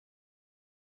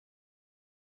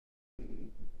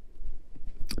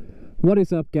What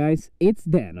is up, guys? It's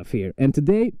Danof here, and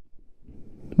today,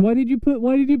 why did you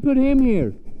put him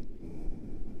here?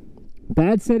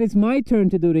 Dad said it's my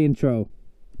turn to do the intro.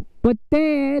 But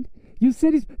Dad, you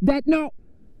said it's that no.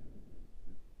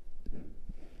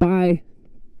 Bye.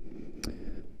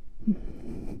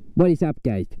 What is up,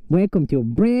 guys? Welcome to a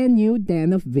brand new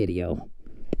Danof video.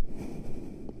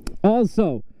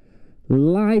 Also,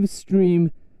 live stream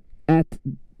at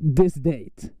this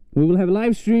date. We will have a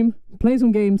live stream, play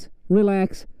some games,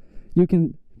 relax. You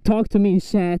can talk to me in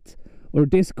chat or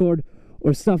Discord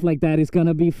or stuff like that. It's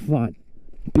gonna be fun.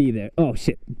 Be there. Oh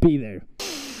shit, be there.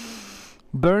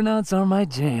 Burnouts are my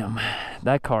jam.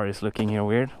 That car is looking here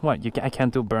weird. What? I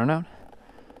can't do burnout?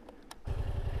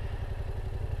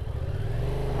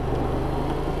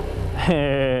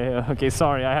 Okay,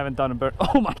 sorry, I haven't done a burn.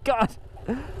 Oh my god!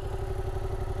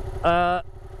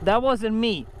 That wasn't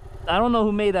me. I don't know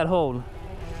who made that hole.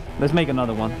 Let's make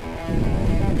another one.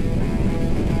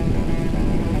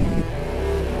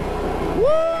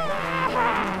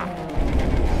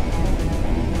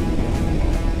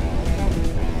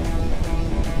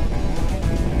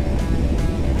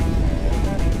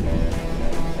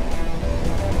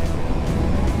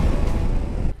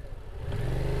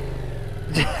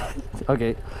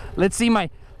 Okay, let's see my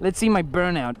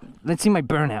burnout. Let's see my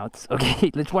burnouts.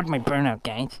 Okay, let's watch my burnout,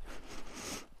 guys.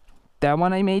 That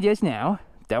one I made just now.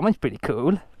 That one's pretty cool.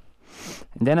 And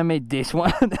then I made this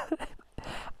one.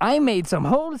 I made some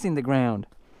holes in the ground.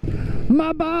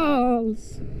 My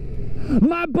balls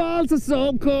are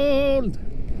so cold.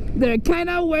 They're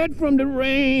kinda wet from the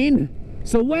rain.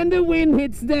 So when the wind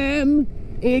hits them,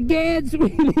 it gets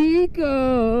really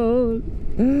cold.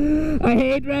 I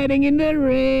hate riding in the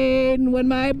rain when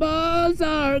my balls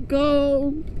are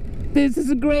cold. This is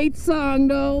a great song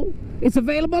though. It's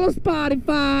available on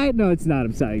Spotify. No, it's not.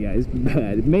 I'm sorry, guys.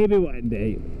 But maybe one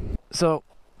day. So,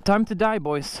 time to die,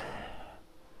 boys.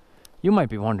 You might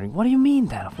be wondering, what do you mean,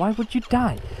 Danof? Why would you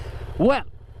die? Well,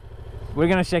 we're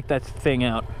gonna check that thing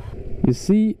out. You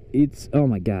see, it's... oh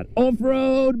my god.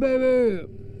 Off-road, baby!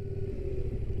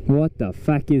 What the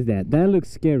fuck is that? That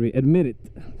looks scary. Admit it.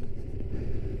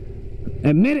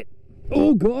 Admit it!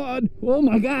 Oh god! Oh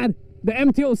my god! The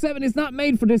MT-07 is not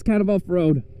made for this kind of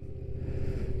off-road.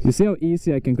 You see how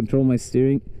easy I can control my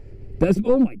steering? That's...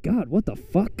 oh my god, what the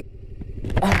fuck?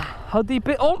 How deep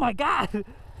it... oh my god!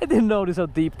 I didn't notice how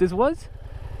deep this was.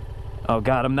 Oh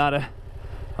god, I'm not an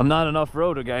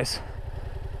off-roader, guys.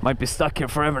 Might be stuck here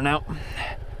forever now.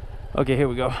 Okay, here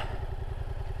we go.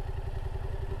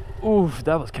 Oof,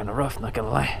 that was kind of rough, not gonna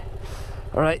lie.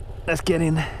 Alright, let's get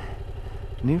in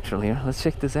neutral here. Let's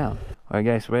check this out. Alright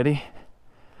guys, ready?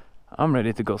 I'm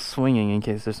ready to go swinging in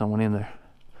case there's someone in there.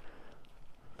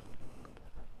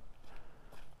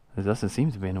 There doesn't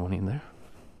seem to be anyone in there.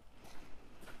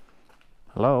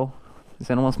 Hello? Is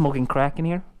anyone smoking crack in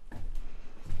here?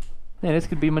 Yeah, this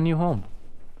could be my new home.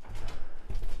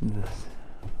 Is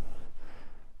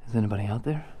anybody out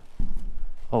there?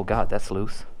 Oh god, that's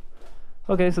loose.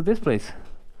 Okay, so this place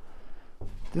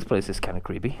is kind of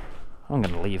creepy. I'm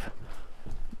gonna leave.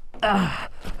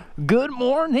 Good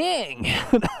morning!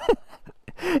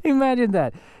 Imagine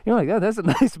that. You're like, oh, that's a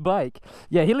nice bike.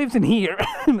 Yeah, he lives in here.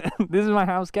 This is my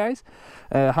house, guys.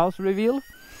 House reveal.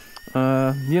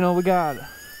 You know, we got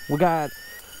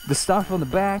the stuff on the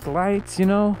back, lights, you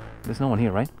know. There's no one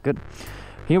here, right? Good.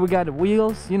 Here we got the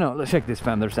wheels. You know, let's check this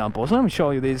fender sample. So let me show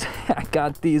you these. I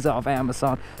got these off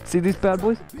Amazon. See these bad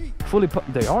boys? Fully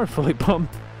pumped. They are fully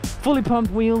pumped. Fully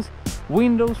pumped wheels.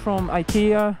 Windows from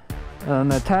IKEA.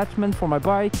 An attachment for my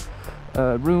bike.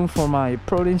 Room for my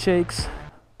protein shakes.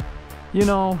 You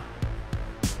know,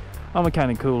 I'm a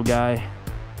kind of cool guy.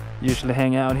 Usually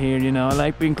hang out here, you know. I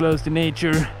like being close to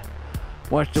nature.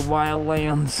 Watch the wild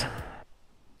lands.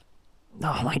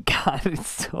 Oh my god,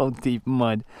 it's so deep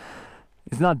mud.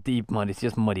 It's not deep mud, it's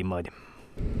just muddy mud.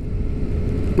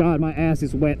 God, my ass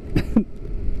is wet.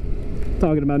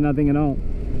 Talking about nothing at all.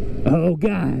 Oh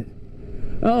god.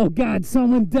 Oh god,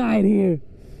 someone died here.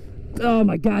 Oh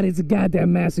my god, it's a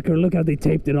goddamn massacre. Look how they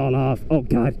taped it all off. Oh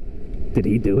god. Did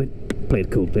he do it? Play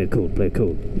it cool, play it cool, play it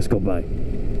cool. Let's go by.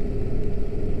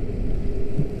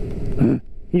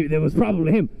 That was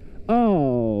probably him.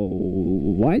 Oh,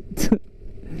 what?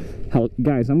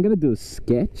 Guys, I'm gonna do a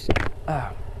sketch.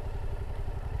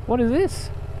 What is this?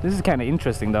 This is kind of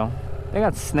interesting though. They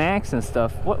got snacks and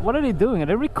stuff. What are they doing? Are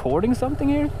they recording something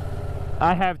here?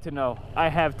 I have to know. I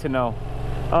have to know.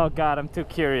 Oh god, I'm too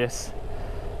curious.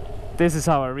 This is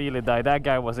how I really died. That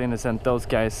guy was innocent. Those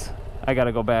guys. I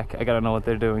gotta go back. I gotta know what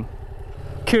they're doing.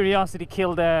 Curiosity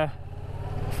killed a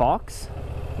fox?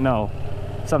 No.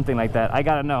 Something like that. I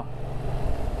gotta know.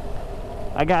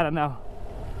 I gotta know.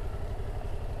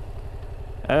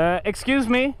 Excuse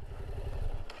me?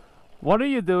 What are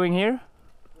you doing here?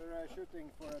 We're shooting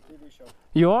for a TV show.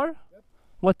 You are? Yep.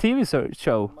 What TV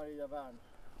show? Maria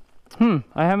Van.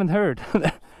 I haven't heard.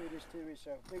 Swedish TV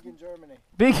show. Big in Germany.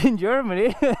 Big in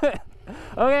Germany?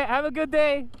 Okay, have a good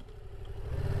day.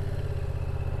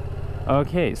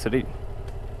 Okay, so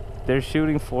they're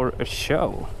shooting for a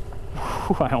show.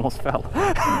 I almost fell.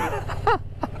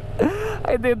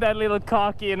 I did that little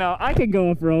cocky, you know. I can go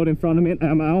off-road in front of me.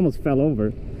 I almost fell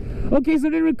over. Okay,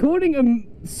 so they're recording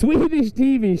a Swedish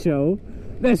TV show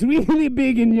that's really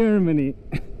big in Germany.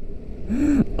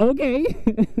 Okay.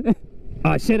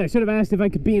 Oh shit, I should have asked if I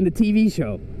could be in the TV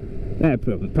show. That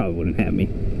probably wouldn't have me.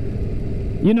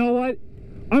 You know what?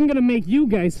 I'm gonna make you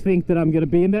guys think that I'm gonna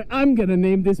be in there. I'm gonna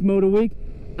name this Moto Week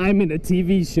I'm in a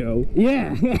TV show.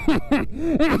 Yeah.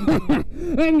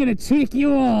 I'm gonna trick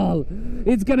you all.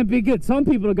 It's gonna be good. Some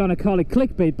people are gonna call it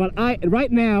clickbait, but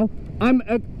right now I'm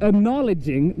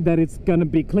acknowledging that it's gonna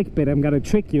be clickbait. I'm gonna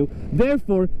trick you.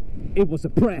 Therefore, it was a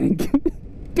prank.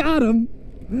 Got him.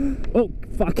 Oh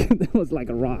fuck, that was like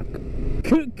a rock.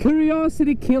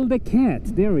 Curiosity killed the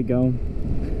cat. There we go.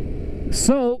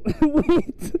 So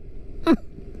wait,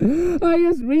 I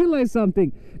just realized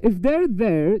something. If they're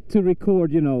there to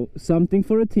record, you know, something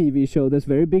for a TV show that's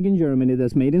very big in Germany,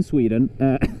 that's made in Sweden,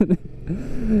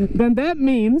 then that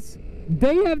means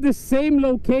they have the same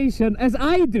location as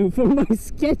I do for my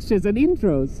sketches and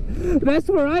intros. That's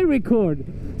where I record.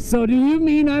 So do you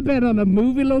mean I've been on a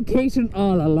movie location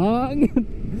all along?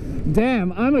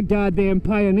 Damn, I'm a goddamn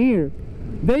pioneer.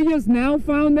 They just now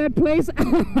found that place?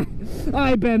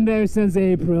 I've been there since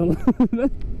April.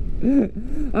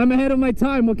 I'm ahead of my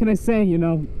time, what can I say, you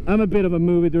know? I'm a bit of a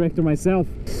movie director myself.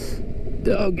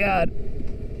 Oh god.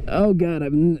 Oh god,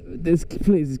 this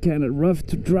place is kind of rough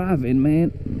to drive in,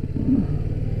 man.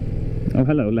 Oh,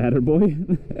 hello, ladder boy.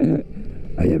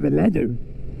 I have a ladder.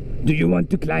 Do you want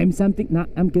to climb something? Nah,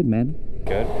 I'm good, man.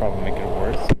 Good, probably make it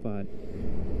worse. But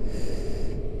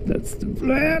that's the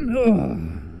plan. Oh,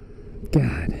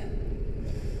 god.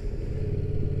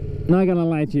 Not gonna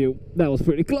lie to you, that was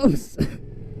pretty close.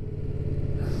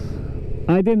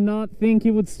 I did not think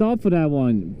he would stop for that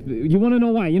one. You want to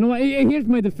know why? You know what? Here's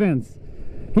my defense.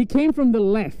 He came from the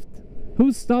left.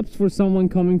 Who stops for someone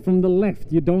coming from the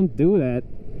left? You don't do that.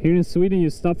 Here in Sweden, you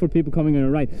stop for people coming on the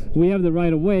right. We have the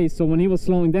right of way, so when he was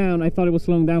slowing down, I thought he was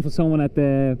slowing down for someone at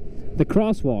the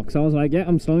crosswalk. So I was like, yeah,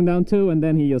 I'm slowing down too, and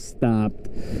then he just stopped.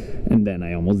 And then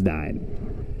I almost died.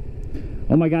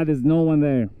 Oh my god, there's no one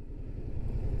there.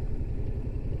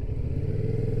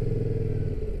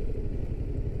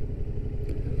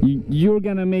 You're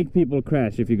gonna make people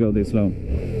crash if you go this slow.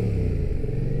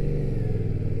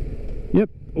 Yep,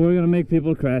 we're gonna make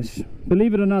people crash.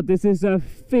 Believe it or not, this is a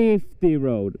 50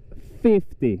 road.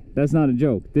 50. That's not a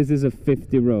joke. This is a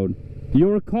 50 road.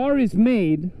 Your car is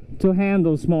made to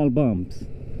handle small bumps.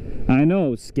 I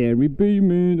know, scary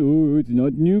payment. Oh, it's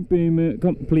not new payment.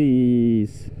 Come,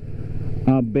 please.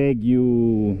 I beg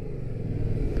you.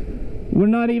 We're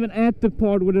not even at the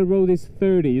part where the road is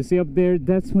 30. You see up there?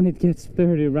 That's when it gets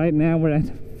 30. Right now we're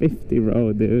at 50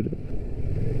 road, dude.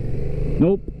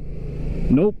 Nope.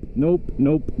 Nope, nope,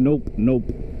 nope, nope,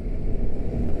 nope.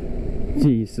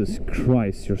 Jesus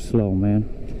Christ, you're slow, man.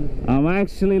 I'm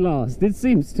actually lost. It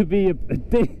seems to be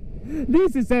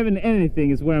this is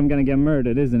anything is where I'm gonna get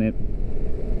murdered, isn't it?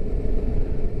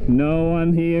 No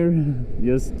one here.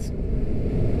 Just...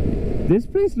 This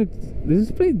place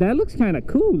that looks kind of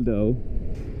cool though.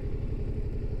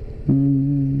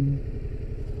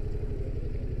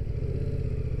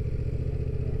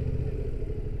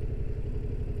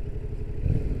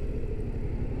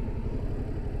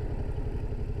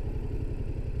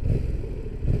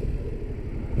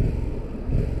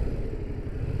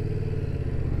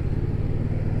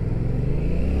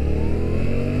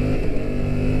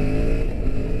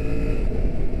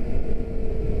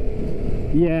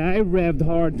 Yeah, I revved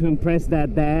hard to impress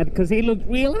that dad because he looked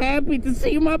real happy to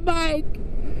see my bike.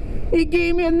 He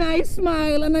gave me a nice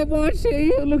smile and I watched it.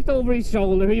 He looked over his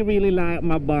shoulder. He really liked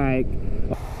my bike.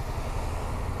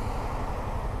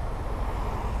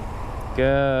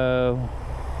 Go.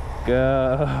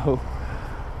 Go.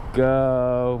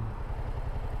 Go.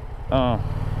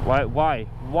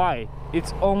 Why?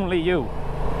 It's only you.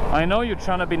 I know you're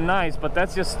trying to be nice, but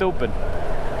that's just stupid.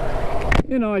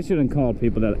 You know, I shouldn't call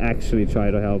people that actually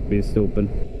try to help be stupid.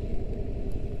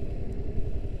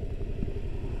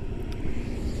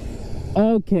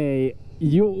 Okay,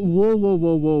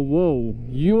 whoa.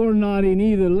 You're not in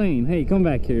either lane. Hey, come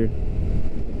back here.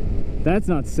 That's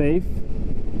not safe.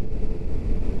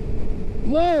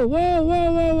 Whoa.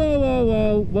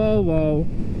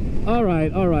 All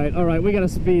right. We gotta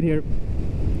speed here.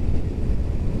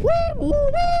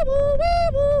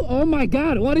 Oh my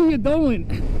god, what are you doing?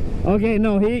 Okay,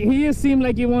 no, he just seemed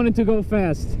like he wanted to go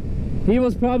fast. He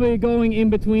was probably going in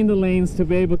between the lanes to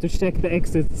be able to check the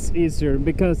exits easier,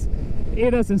 because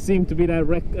it doesn't seem to be that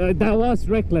that was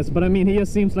reckless, but I mean, he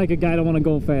just seems like a guy that want to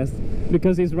go fast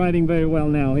because he's riding very well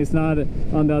now. He's not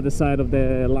on the other side of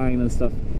the line and stuff.